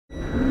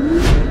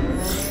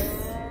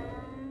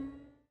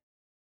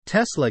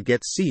Tesla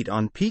gets seat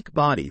on peak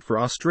body for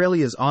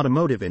Australia's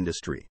automotive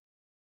industry.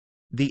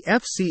 The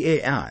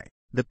FCAI,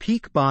 the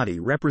peak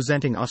body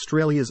representing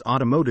Australia's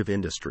automotive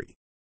industry,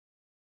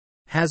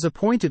 has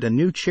appointed a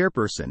new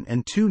chairperson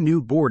and 2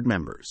 new board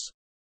members,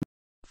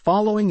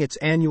 following its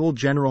annual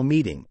general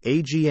meeting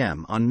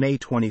 (AGM) on May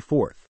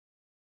 24.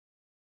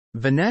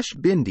 Vinesh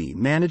Bindi,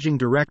 Managing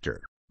Director,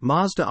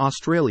 Mazda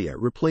Australia,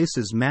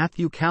 replaces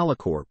Matthew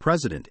Callacor,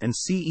 President and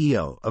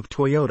CEO of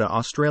Toyota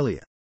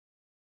Australia,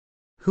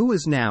 who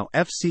is now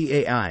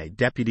FCAI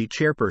Deputy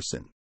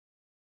Chairperson.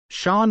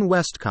 Sean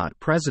Westcott,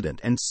 President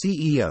and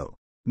CEO,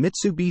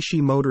 Mitsubishi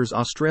Motors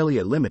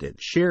Australia Limited,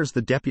 shares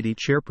the Deputy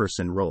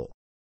Chairperson role.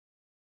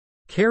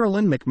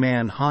 Carolyn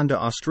McMahon, Honda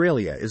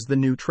Australia, is the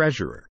new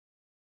Treasurer.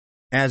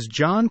 As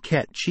John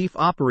Kett, Chief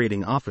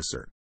Operating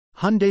Officer,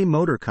 Hyundai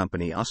Motor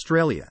Company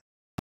Australia.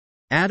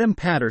 Adam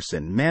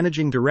Patterson,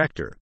 Managing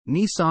Director,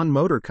 Nissan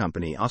Motor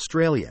Company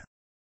Australia.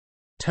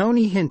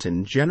 Tony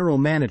Hinton, General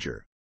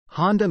Manager,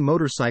 Honda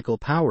Motorcycle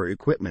Power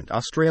Equipment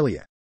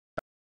Australia.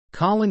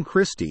 Colin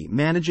Christie,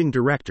 Managing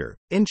Director,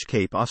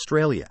 Inchcape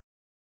Australia.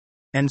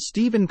 And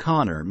Stephen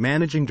Connor,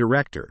 Managing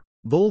Director,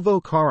 Volvo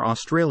Car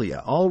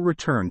Australia, all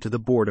return to the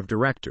Board of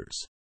Directors.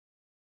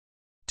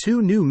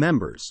 2 new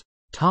members,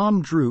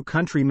 Tom Drew,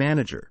 Country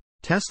Manager,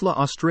 Tesla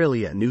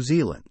Australia New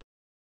Zealand,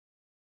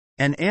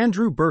 and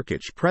Andrew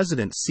Burkich,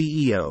 President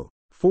CEO,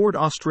 Ford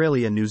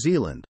Australia New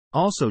Zealand,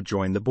 also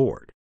join the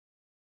board.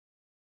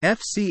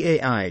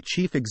 FCAI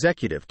Chief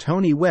Executive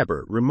Tony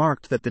Weber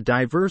remarked that the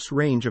diverse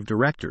range of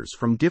directors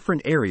from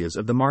different areas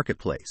of the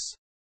marketplace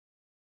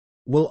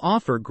will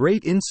offer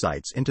great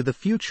insights into the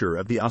future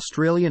of the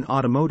Australian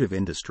automotive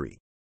industry.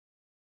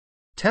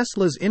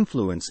 Tesla's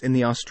influence in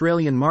the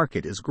Australian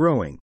market is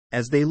growing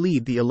as they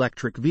lead the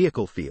electric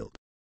vehicle field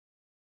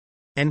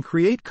and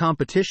create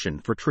competition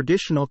for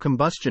traditional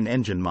combustion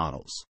engine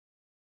models.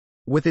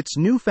 With its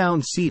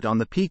newfound seat on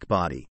the peak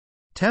body,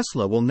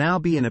 Tesla will now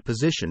be in a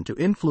position to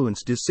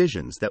influence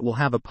decisions that will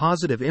have a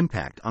positive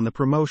impact on the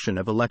promotion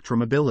of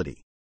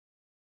electromobility.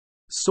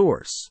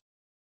 Source: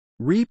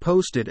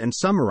 reposted and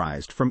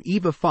summarized from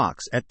Eva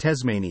Fox at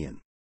Tasmanian.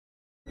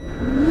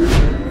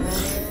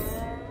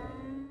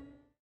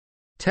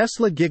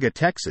 Tesla Giga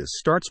Texas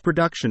starts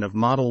production of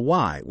Model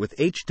Y with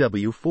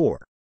HW4.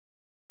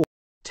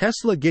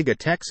 Tesla Giga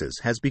Texas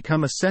has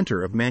become a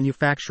center of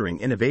manufacturing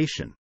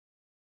innovation,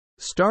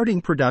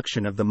 starting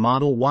production of the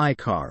Model Y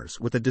cars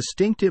with a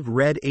distinctive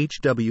red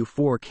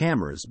HW4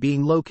 cameras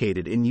being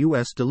located in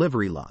U.S.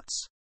 delivery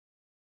lots.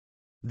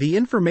 The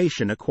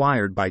information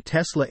acquired by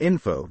Tesla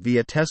Info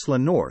via Tesla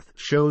North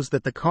shows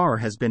that the car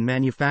has been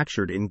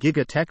manufactured in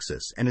Giga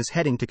Texas and is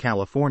heading to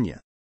California.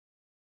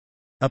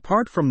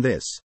 Apart from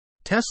this,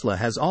 Tesla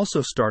has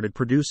also started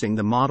producing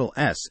the Model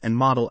S and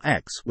Model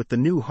X with the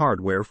new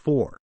hardware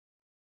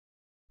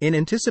in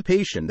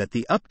anticipation that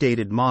the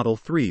updated Model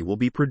 3 will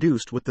be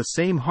produced with the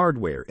same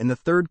hardware in the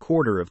third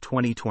quarter of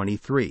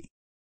 2023.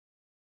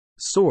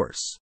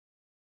 Source: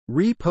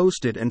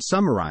 reposted and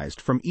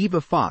summarized from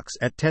Eva Fox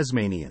at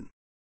Tasmanian.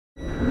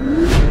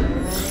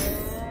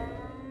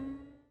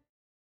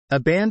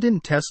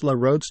 Abandoned Tesla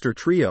Roadster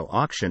Trio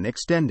auction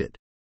extended.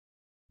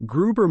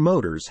 Gruber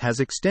Motors has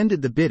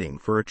extended the bidding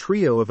for a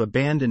trio of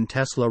abandoned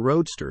Tesla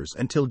Roadsters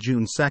until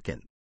June 2.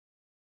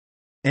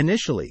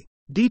 Initially,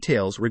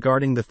 details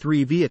regarding the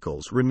 3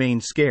 vehicles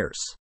remained scarce,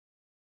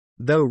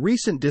 though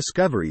recent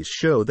discoveries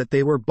show that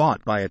they were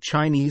bought by a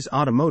Chinese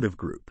automotive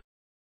group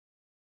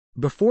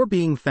before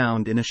being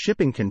found in a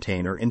shipping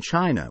container in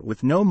China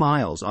with no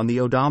miles on the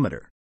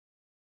odometer.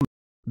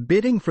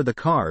 Bidding for the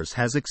cars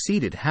has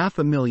exceeded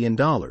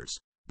 $500,000,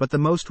 but the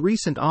most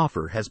recent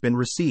offer has been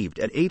received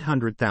at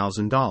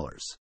 $800,000.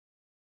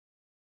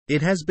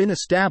 It has been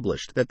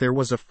established that there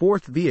was a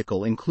 4th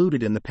vehicle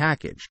included in the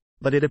package,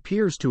 but it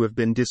appears to have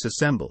been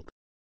disassembled.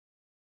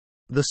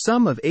 The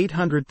sum of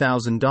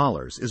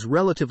 $800,000 is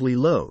relatively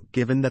low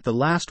given that the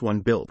last one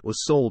built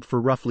was sold for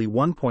roughly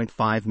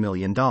 $1.5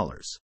 million.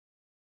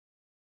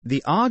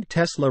 The OG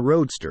Tesla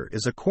Roadster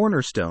is a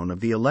cornerstone of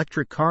the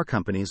electric car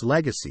company's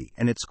legacy,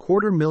 and its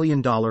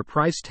 $250,000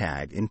 price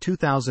tag in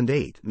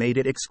 2008 made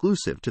it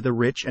exclusive to the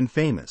rich and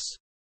famous.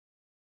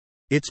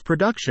 Its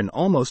production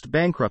almost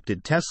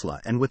bankrupted Tesla,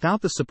 and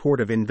without the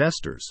support of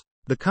investors,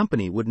 the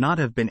company would not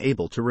have been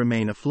able to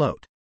remain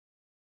afloat.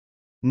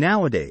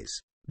 Nowadays,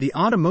 the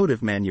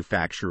automotive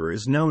manufacturer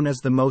is known as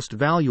the most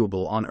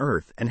valuable on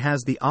earth and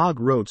has the OG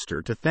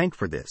Roadster to thank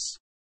for this.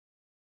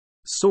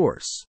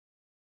 Source: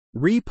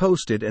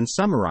 reposted and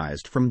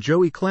summarized from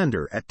Joey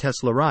Klender at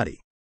Teslarati.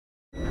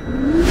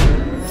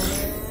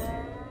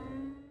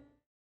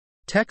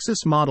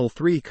 Texas Model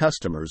 3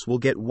 customers will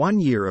get 1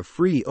 year of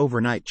free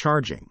overnight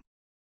charging.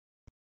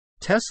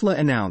 Tesla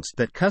announced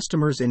that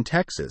customers in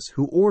Texas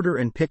who order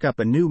and pick up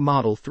a new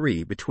Model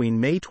 3 between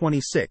May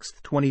 26,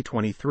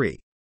 2023,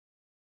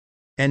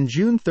 and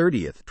June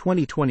 30,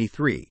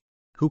 2023,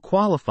 who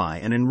qualify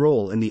and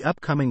enroll in the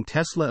upcoming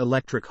Tesla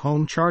Electric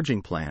Home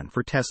Charging Plan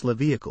for Tesla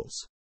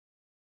vehicles,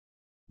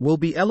 will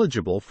be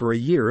eligible for a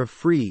year of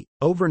free,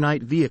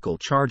 overnight vehicle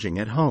charging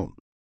at home.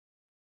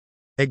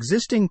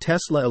 Existing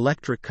Tesla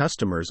electric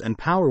customers and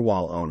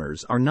Powerwall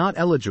owners are not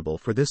eligible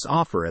for this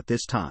offer at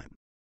this time.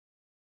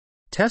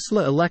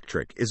 Tesla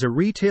Electric is a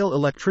retail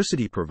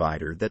electricity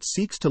provider that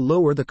seeks to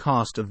lower the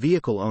cost of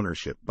vehicle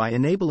ownership by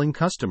enabling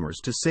customers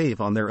to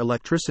save on their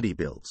electricity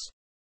bills.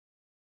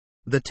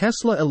 The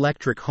Tesla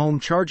Electric Home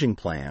Charging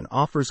Plan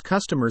offers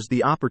customers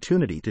the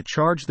opportunity to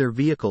charge their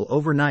vehicle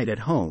overnight at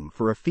home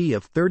for a fee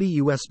of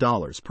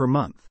 $30 per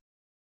month.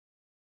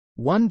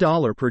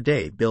 $1 per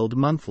day billed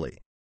monthly.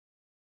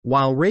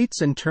 While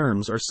rates and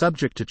terms are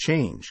subject to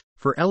change,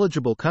 for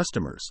eligible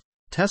customers,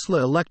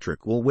 Tesla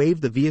Electric will waive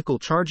the vehicle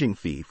charging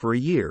fee for a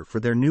year for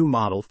their new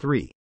Model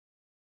 3.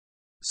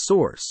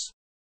 Source: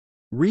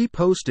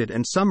 reposted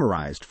and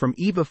summarized from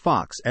Eva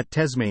Fox at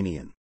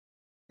Tasmanian.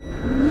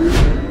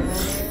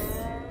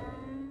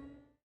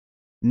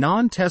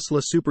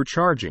 Non-Tesla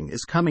supercharging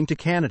is coming to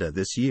Canada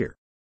this year.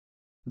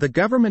 The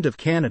Government of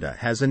Canada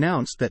has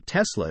announced that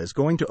Tesla is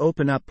going to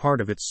open up part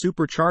of its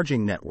supercharging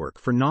network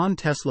for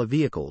non-Tesla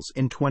vehicles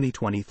in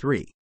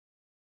 2023.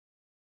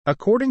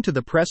 According to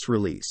the press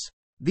release,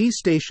 these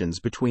stations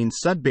between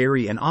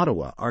Sudbury and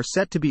Ottawa are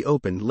set to be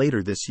opened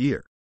later this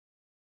year.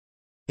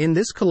 In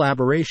this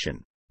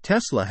collaboration,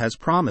 Tesla has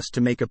promised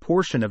to make a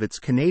portion of its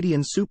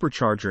Canadian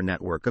supercharger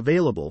network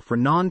available for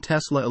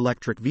non-Tesla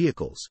electric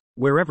vehicles,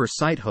 wherever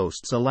site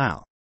hosts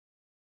allow.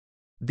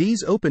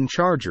 These open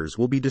chargers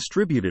will be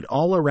distributed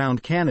all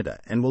around Canada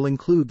and will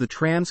include the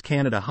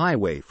Trans-Canada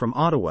Highway from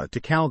Ottawa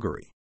to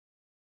Calgary.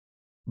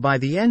 By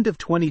the end of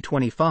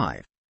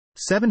 2025,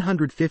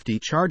 750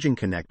 charging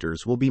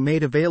connectors will be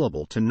made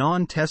available to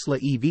non-Tesla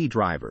EV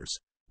drivers,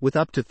 with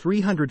up to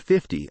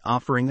 350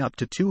 offering up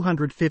to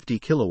 250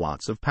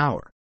 kilowatts of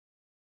power.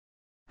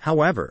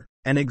 However,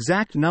 an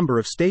exact number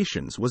of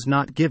stations was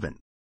not given.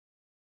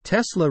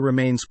 Tesla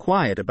remains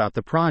quiet about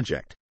the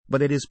project,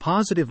 but it is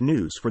positive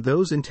news for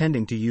those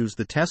intending to use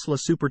the Tesla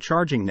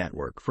supercharging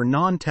network for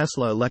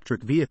non-Tesla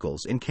electric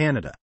vehicles in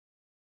Canada.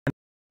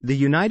 The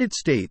United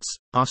States,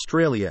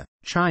 Australia,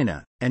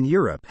 China, and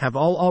Europe have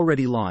all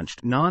already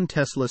launched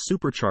non-Tesla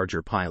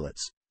supercharger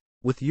pilots,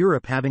 with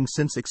Europe having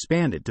since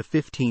expanded to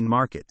 15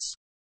 markets.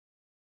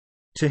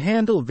 To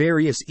handle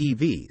various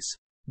EVs,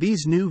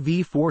 these new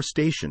V4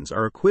 stations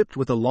are equipped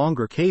with a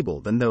longer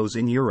cable than those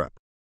in Europe,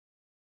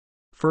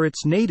 for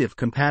its native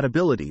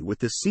compatibility with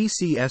the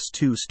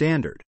CCS2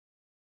 standard,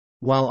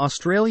 while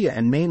Australia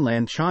and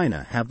mainland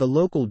China have the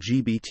local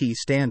GBT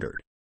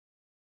standard.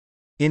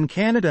 In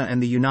Canada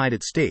and the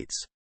United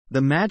States,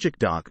 the Magic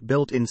Dock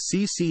built-in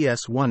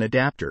CCS1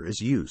 adapter is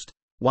used,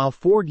 while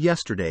Ford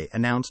yesterday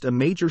announced a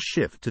major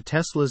shift to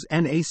Tesla's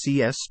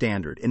NACS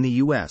standard in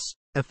the US,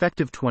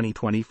 effective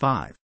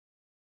 2025.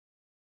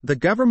 The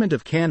Government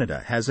of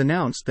Canada has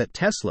announced that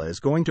Tesla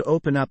is going to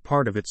open up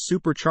part of its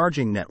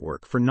supercharging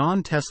network for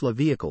non-Tesla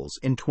vehicles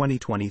in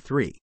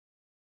 2023.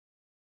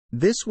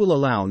 This will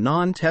allow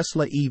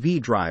non-Tesla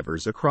EV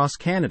drivers across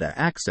Canada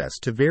access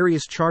to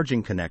various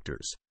charging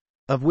connectors,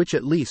 of which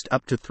at least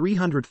up to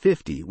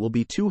 350 will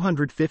be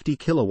 250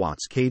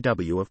 kilowatts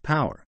kW of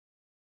power.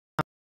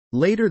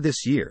 Later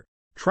this year,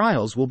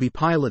 trials will be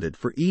piloted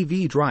for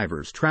EV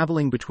drivers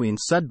traveling between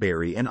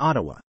Sudbury and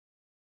Ottawa.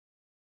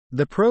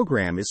 The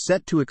program is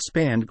set to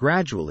expand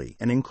gradually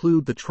and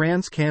include the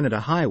Trans-Canada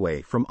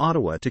Highway from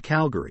Ottawa to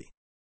Calgary.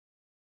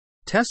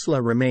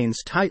 Tesla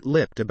remains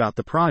tight-lipped about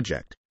the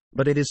project,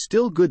 but it is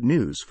still good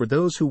news for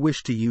those who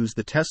wish to use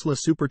the Tesla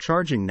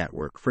supercharging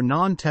network for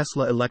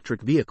non-Tesla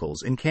electric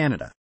vehicles in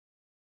Canada.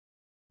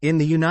 In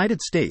the United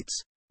States,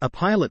 a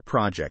pilot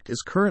project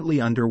is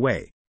currently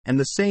underway, and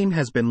the same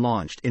has been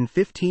launched in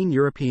 15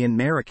 European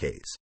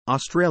Marques,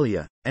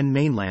 Australia, and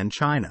mainland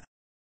China.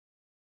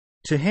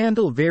 To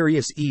handle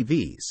various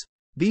EVs,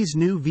 these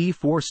new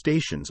V4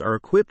 stations are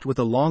equipped with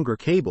a longer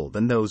cable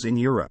than those in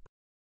Europe,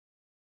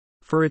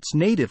 for its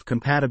native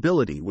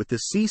compatibility with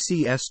the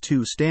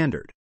CCS2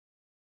 standard,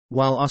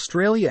 while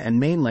Australia and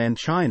mainland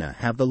China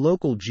have the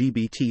local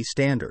GBT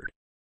standard.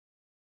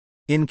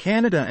 In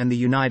Canada and the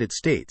United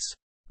States,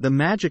 the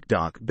Magic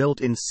Dock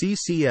built-in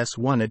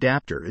CCS1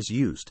 adapter is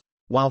used,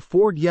 while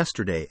Ford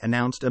yesterday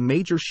announced a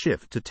major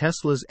shift to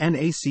Tesla's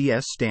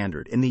NACS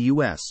standard in the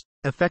US,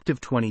 effective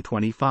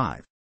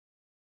 2025.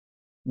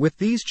 With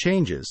these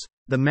changes,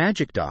 the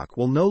Magic Dock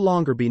will no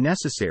longer be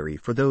necessary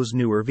for those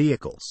newer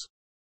vehicles.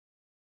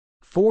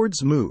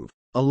 Ford's move,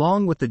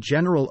 along with the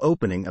general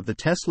opening of the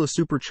Tesla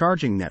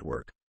supercharging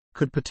network,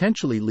 could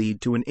potentially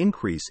lead to an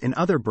increase in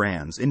other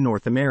brands in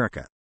North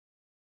America.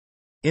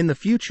 In the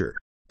future,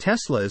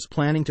 Tesla is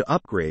planning to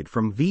upgrade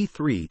from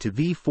V3 to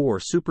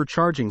V4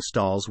 supercharging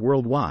stalls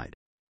worldwide,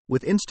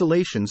 with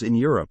installations in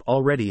Europe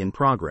already in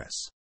progress.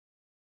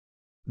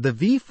 The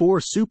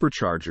V4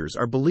 superchargers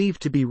are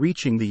believed to be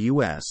reaching the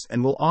US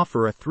and will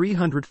offer a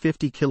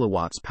 350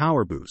 kilowatts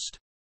power boost.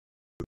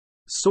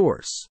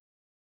 Source: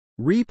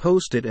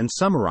 reposted and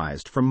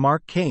summarized from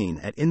Mark Kane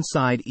at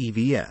Inside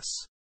EVS.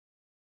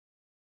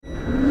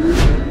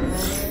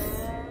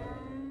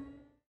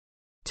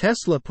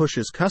 Tesla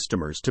pushes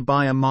customers to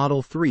buy a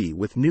Model 3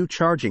 with new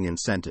charging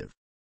incentive.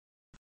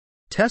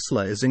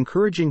 Tesla is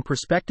encouraging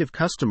prospective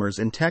customers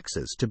in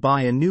Texas to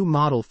buy a new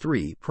Model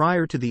 3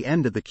 prior to the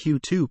end of the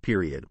Q2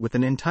 period with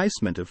an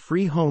enticement of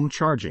free home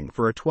charging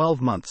for a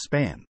 12-month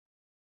span.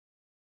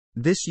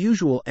 This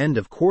usual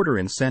end-of-quarter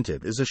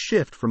incentive is a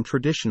shift from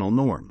traditional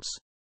norms.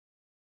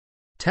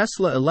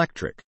 Tesla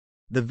Electric,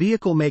 the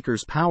vehicle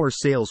maker's power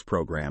sales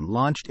program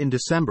launched in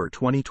December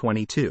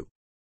 2022,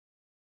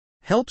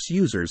 helps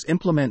users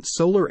implement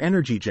solar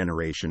energy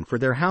generation for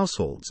their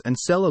households and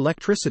sell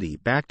electricity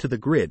back to the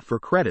grid for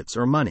credits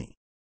or money.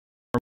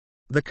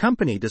 The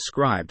company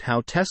described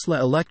how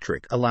Tesla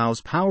Electric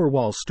allows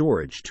Powerwall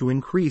storage to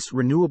increase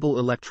renewable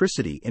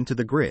electricity into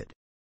the grid.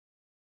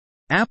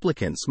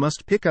 Applicants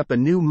must pick up a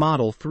new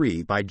Model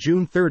 3 by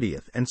June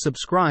 30th and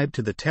subscribe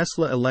to the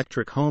Tesla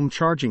Electric Home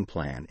Charging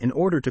Plan in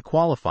order to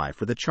qualify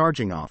for the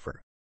charging offer.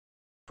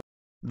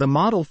 The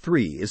Model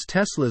 3 is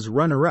Tesla's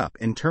runner-up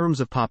in terms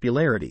of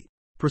popularity,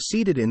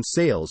 preceded in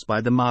sales by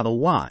the Model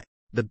Y,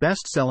 the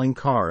best-selling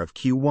car of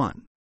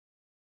Q1.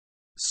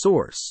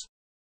 Source: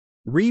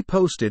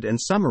 reposted and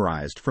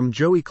summarized from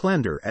Joey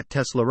Klender at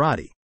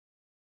Teslarati.